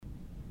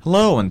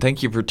Hello, and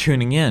thank you for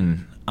tuning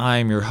in.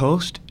 I'm your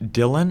host,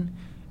 Dylan,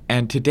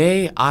 and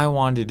today I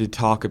wanted to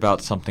talk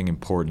about something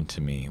important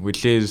to me,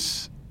 which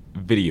is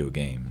video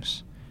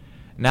games.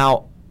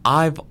 Now,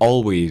 I've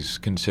always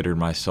considered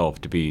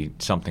myself to be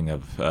something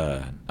of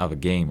a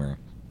gamer.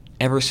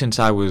 Ever since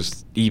I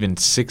was even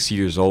 6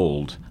 years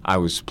old, I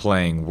was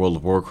playing World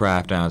of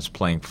Warcraft and I was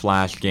playing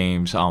Flash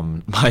games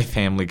on my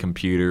family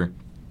computer.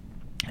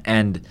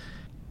 And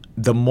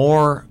the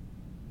more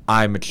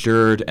I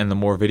matured and the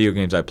more video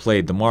games I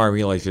played, the more I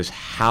realized just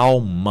how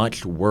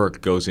much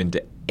work goes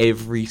into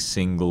every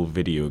single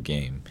video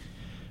game.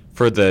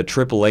 For the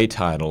AAA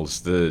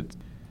titles, the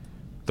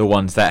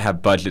ones that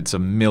have budgets of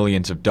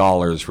millions of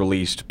dollars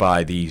released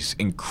by these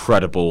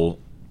incredible,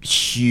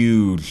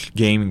 huge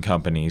gaming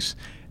companies,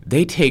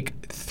 they take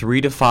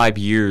 3 to 5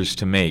 years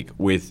to make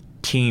with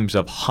teams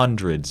of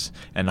hundreds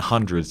and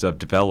hundreds of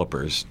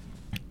developers.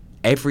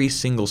 Every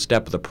single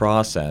step of the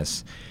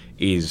process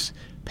is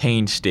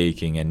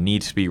painstaking and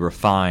needs to be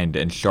refined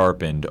and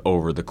sharpened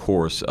over the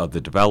course of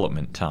the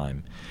development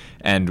time.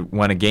 And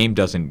when a game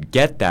doesn't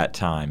get that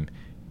time,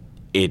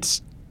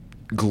 it's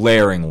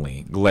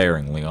glaringly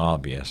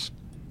obvious.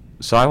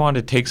 So I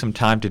wanted to take some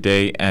time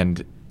today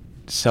and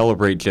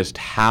celebrate just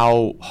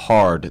how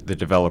hard the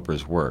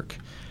developers work.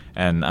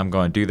 And I'm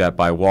going to do that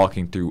by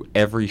walking through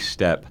every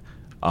step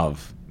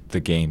of the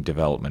game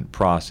development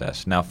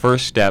process. Now,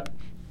 first step,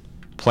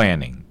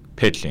 planning,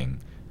 pitching,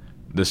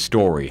 the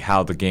story,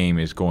 how the game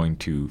is going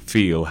to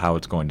feel, how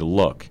it's going to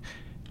look.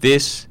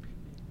 This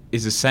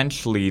is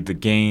essentially the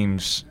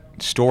game's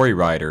story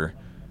writer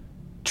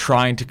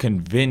trying to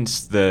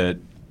convince the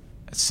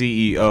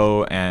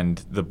CEO and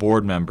the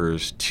board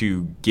members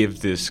to give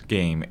this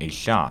game a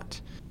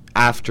shot.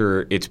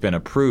 After it's been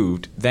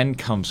approved, then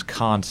comes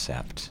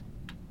concept.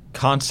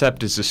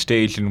 Concept is the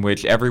stage in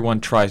which everyone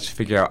tries to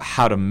figure out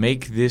how to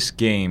make this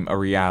game a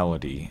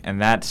reality,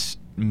 and that's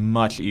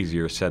much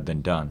easier said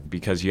than done,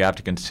 because you have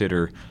to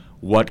consider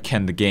what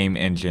can the game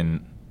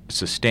engine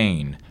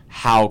sustain,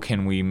 how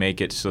can we make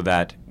it so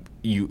that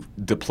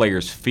the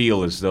players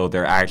feel as though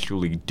they're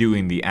actually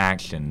doing the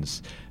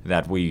actions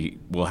that we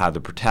will have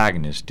the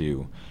protagonist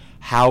do.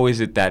 How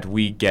is it that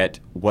we get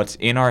what's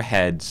in our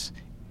heads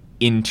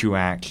into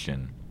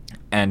action?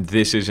 And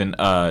this isn't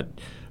a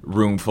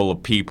room full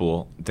of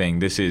people thing.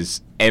 This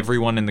is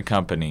everyone in the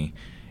company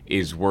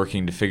is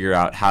working to figure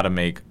out how to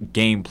make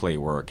gameplay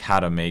work, how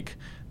to make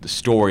the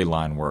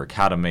storyline work,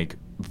 how to make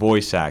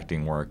voice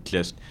acting work.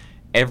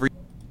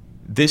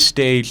 This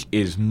stage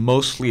is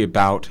mostly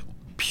about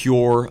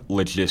pure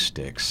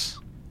logistics.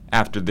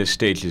 After this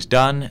stage is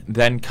done,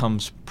 then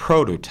comes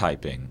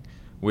prototyping,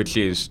 which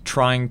is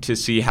trying to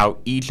see how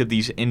each of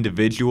these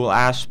individual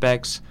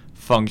aspects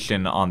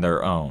function on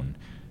their own.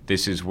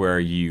 This is where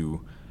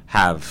you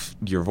have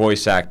your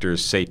voice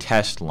actors say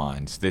test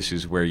lines. This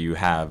is where you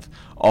have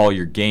all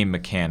your game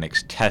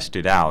mechanics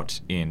tested out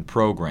in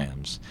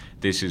programs.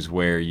 This is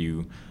where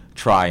you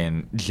try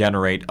and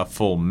generate a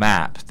full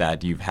map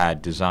that you've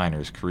had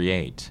designers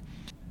create.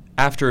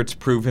 After it's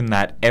proven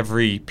that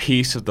every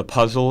piece of the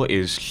puzzle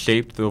is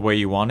shaped the way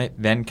you want it,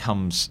 then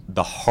comes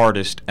the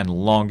hardest and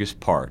longest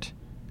part,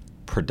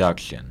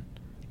 production.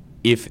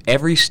 If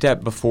every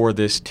step before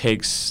this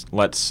takes,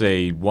 let's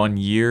say, 1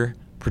 year,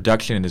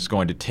 production is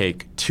going to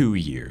take 2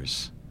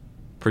 years.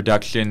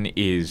 Production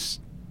is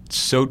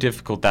so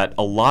difficult that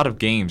a lot of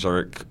games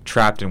are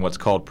trapped in what's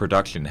called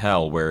production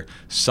hell, where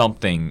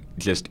something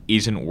just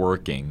isn't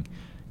working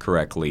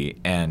correctly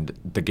and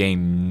the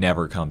game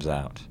never comes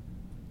out.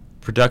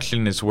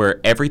 Production is where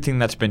everything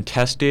that's been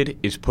tested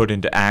is put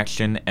into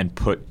action and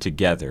put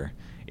together.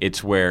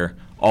 It's where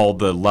all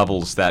the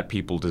levels that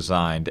people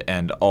designed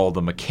and all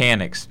the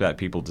mechanics that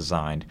people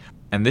designed.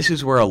 And this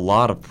is where a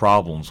lot of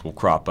problems will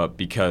crop up,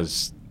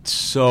 because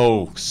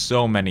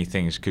so many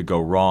things could go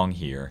wrong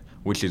here,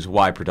 which is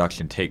why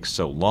production takes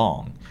so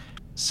long.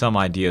 Some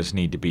ideas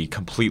need to be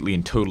completely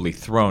and totally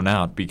thrown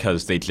out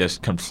because they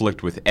just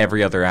conflict with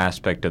every other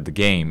aspect of the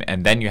game,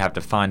 and then you have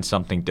to find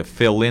something to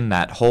fill in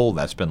that hole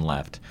that's been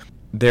left.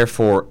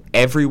 Therefore,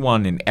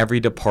 everyone in every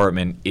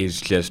department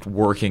is just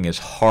working as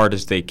hard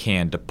as they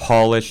can to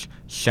polish,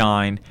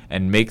 shine,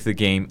 and make the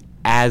game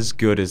as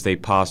good as they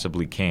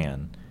possibly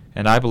can.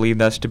 And I believe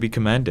that's to be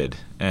commended,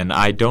 and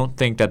I don't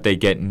think that they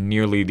get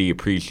nearly the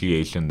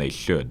appreciation they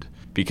should.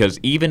 Because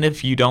even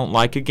if you don't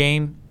like a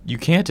game, you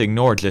can't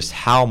ignore just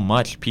how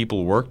much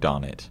people worked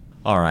on it.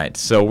 Alright,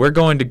 so we're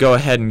going to go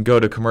ahead and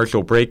go to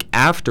commercial break.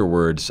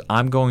 Afterwards,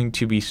 I'm going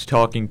to be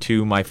talking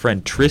to my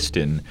friend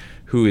Tristan,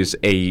 who is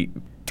a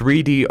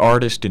 3D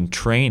artist in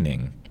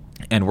training,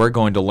 and we're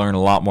going to learn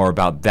a lot more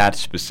about that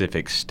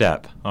specific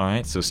step.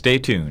 Alright, so stay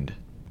tuned.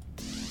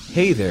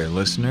 Hey there,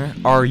 listener.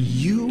 Are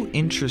you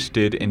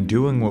interested in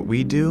doing what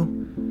we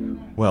do?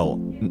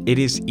 Well, it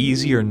is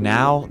easier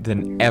now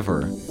than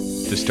ever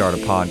to start a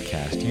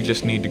podcast. You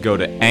just need to go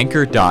to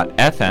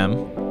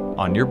anchor.fm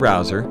on your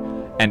browser,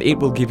 and it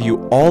will give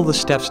you all the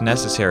steps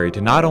necessary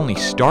to not only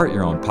start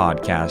your own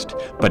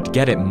podcast, but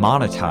get it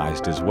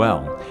monetized as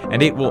well.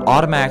 And it will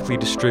automatically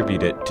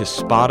distribute it to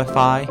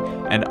Spotify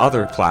and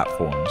other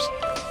platforms.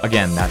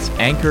 Again, that's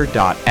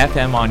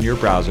anchor.fm on your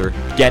browser.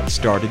 Get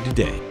started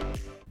today.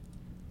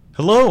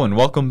 Hello and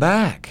welcome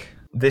back.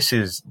 This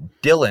is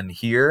Dylan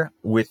here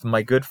with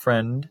my good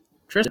friend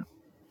Tristan.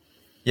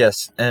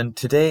 Yes, and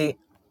today,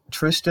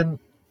 Tristan,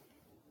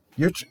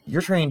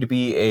 you're trained to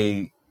be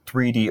a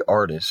 3D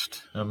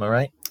artist. Am I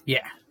right?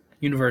 Yeah,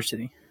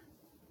 university.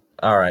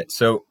 All right.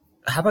 So,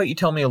 how about you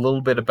tell me a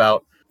little bit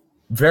about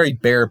very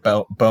bare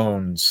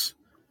bones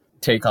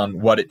take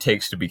on what it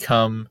takes to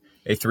become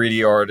a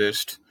 3D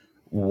artist,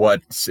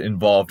 what's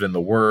involved in the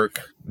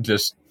work,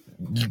 just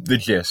the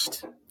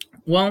gist.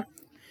 Well,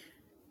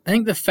 I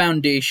think the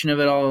foundation of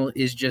it all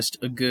is just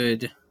a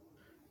good,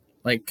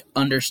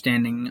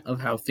 understanding of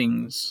how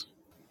things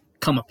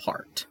come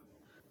apart.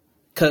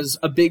 Because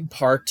a big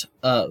part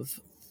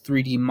of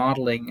 3D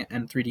modeling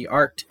and 3D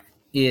art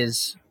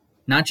is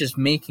not just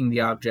making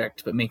the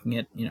object, but making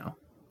it,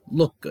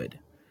 look good.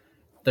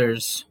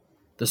 There's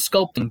the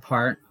sculpting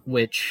part,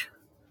 which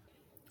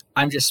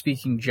I'm just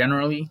speaking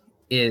generally,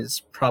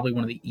 is probably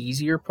one of the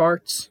easier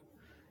parts.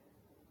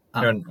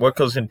 And what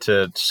goes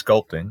into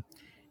sculpting?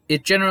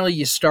 It generally,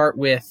 you start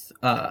with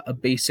a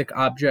basic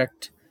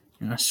object,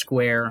 a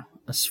square,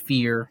 a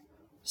sphere,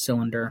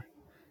 cylinder,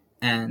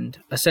 and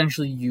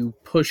essentially you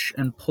push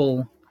and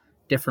pull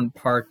different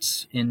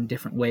parts in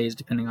different ways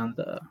depending on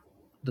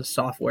the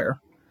software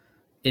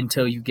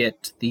until you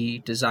get the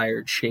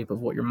desired shape of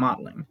what you're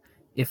modeling.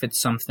 If it's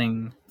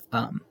something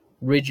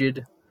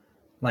rigid,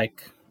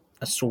 like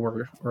a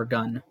sword or a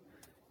gun,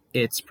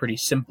 it's pretty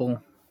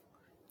simple.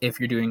 If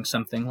you're doing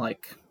something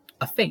like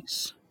a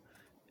face,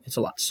 it's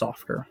a lot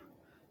softer.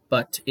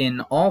 But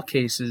in all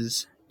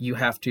cases, you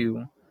have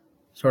to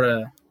sort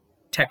of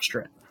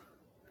texture it.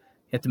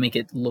 You have to make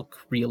it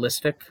look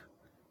realistic.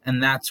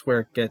 And that's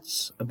where it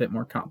gets a bit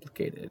more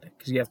complicated,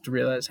 because you have to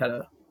realize how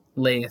to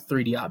lay a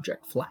 3D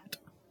object flat.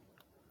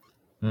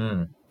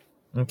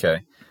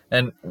 Okay.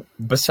 And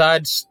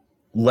besides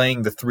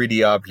laying the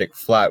 3D object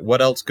flat, what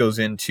else goes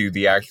into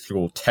the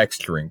actual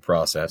texturing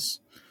process?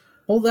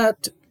 Well,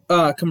 that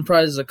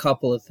comprises a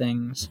couple of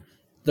things.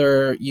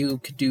 You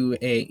could do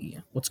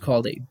what's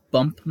called a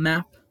bump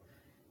map,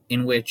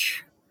 in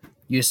which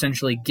you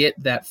essentially get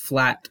that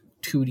flat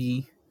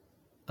 2D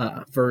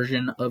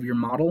version of your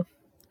model,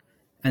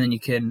 and then you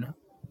can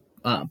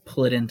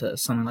pull it into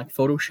something like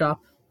Photoshop,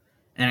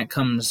 and it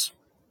comes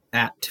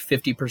at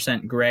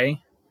 50%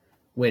 gray,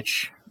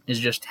 which is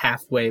just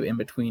halfway in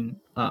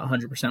between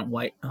 100%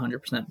 white,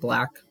 100%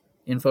 black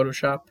in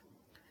Photoshop.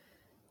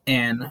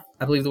 And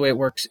I believe the way it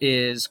works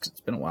is, because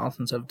it's been a while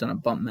since I've done a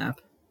bump map,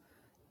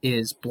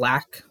 is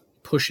black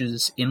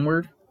pushes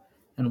inward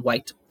and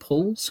white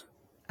pulls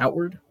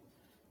outward.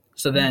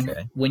 So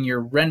then when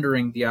you're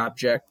rendering the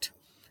object,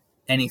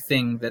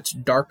 anything that's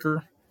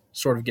darker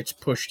sort of gets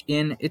pushed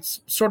in.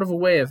 It's sort of a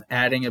way of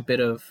adding a bit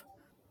of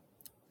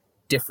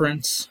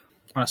difference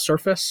on a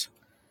surface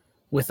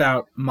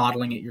without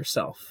modeling it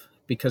yourself.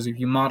 Because if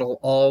you model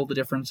all the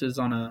differences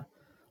on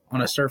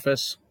a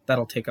surface,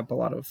 that'll take up a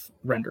lot of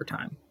render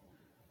time.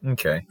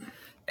 Okay.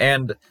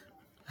 And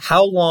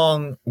how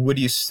long would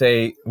you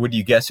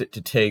guess it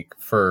to take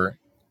for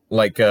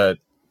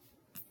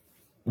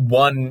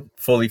one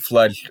fully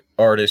fledged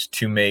artist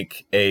to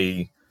make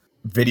a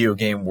video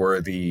game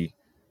worthy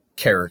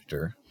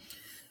character?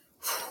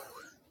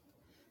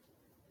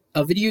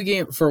 A video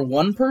game for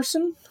one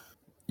person?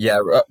 Yeah,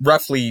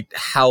 roughly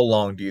how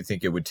long do you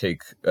think it would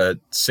take a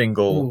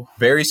single,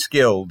 very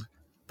skilled,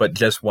 but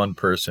just one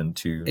person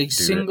to do it? A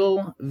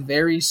single,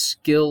 very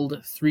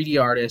skilled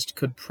 3D artist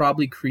could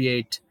probably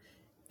create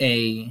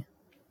a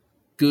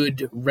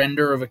good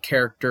render of a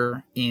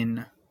character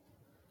in,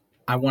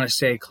 I want to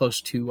say, close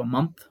to a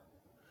month.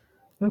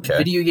 Okay.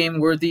 Video game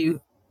worthy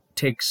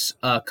takes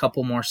a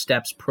couple more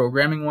steps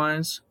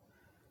programming-wise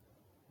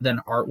than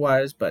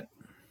art-wise, but...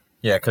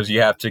 Yeah, because you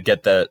have to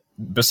get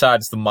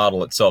besides the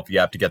model itself, you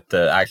have to get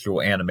the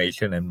actual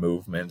animation and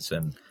movements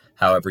and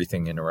how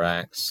everything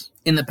interacts.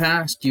 In the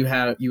past, you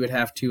would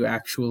have to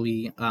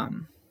actually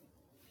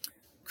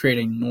create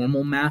a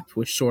normal map,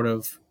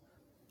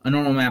 a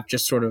normal map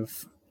just sort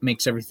of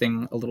makes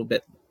everything a little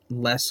bit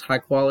less high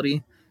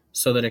quality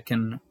so that it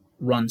can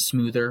run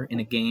smoother in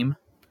a game.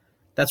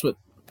 That's what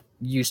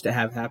used to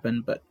have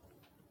happen, but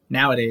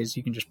nowadays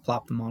you can just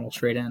plop the model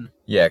straight in.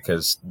 Yeah,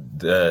 because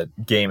the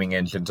gaming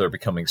engines are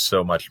becoming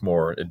so much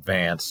more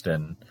advanced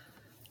and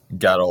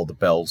got all the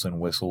bells and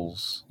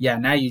whistles. Yeah,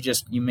 now you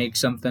make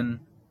something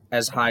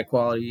as high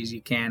quality as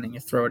you can and you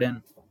throw it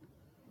in.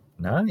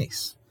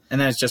 Nice. And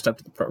then it's just up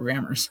to the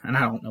programmers, and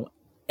I don't know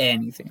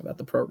anything about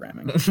the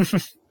programming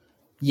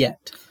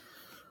yet.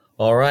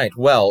 All right.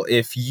 Well,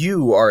 if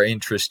you are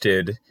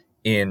interested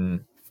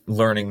in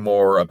learning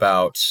more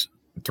about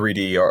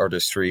 3D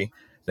artistry,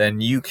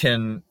 then you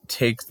can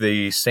take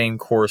the same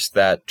course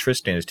that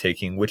Tristan is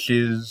taking, which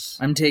is...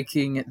 I'm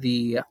taking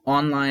the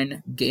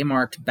online Game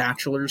Art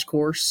Bachelor's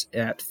course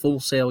at Full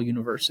Sail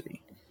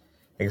University.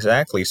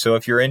 Exactly. So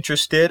if you're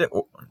interested,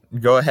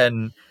 go ahead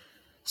and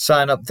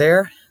sign up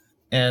there.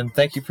 And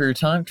thank you for your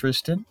time,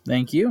 Tristan.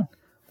 Thank you.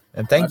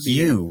 And thank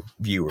you,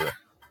 viewer.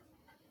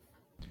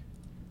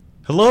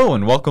 Hello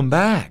and welcome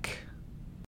back.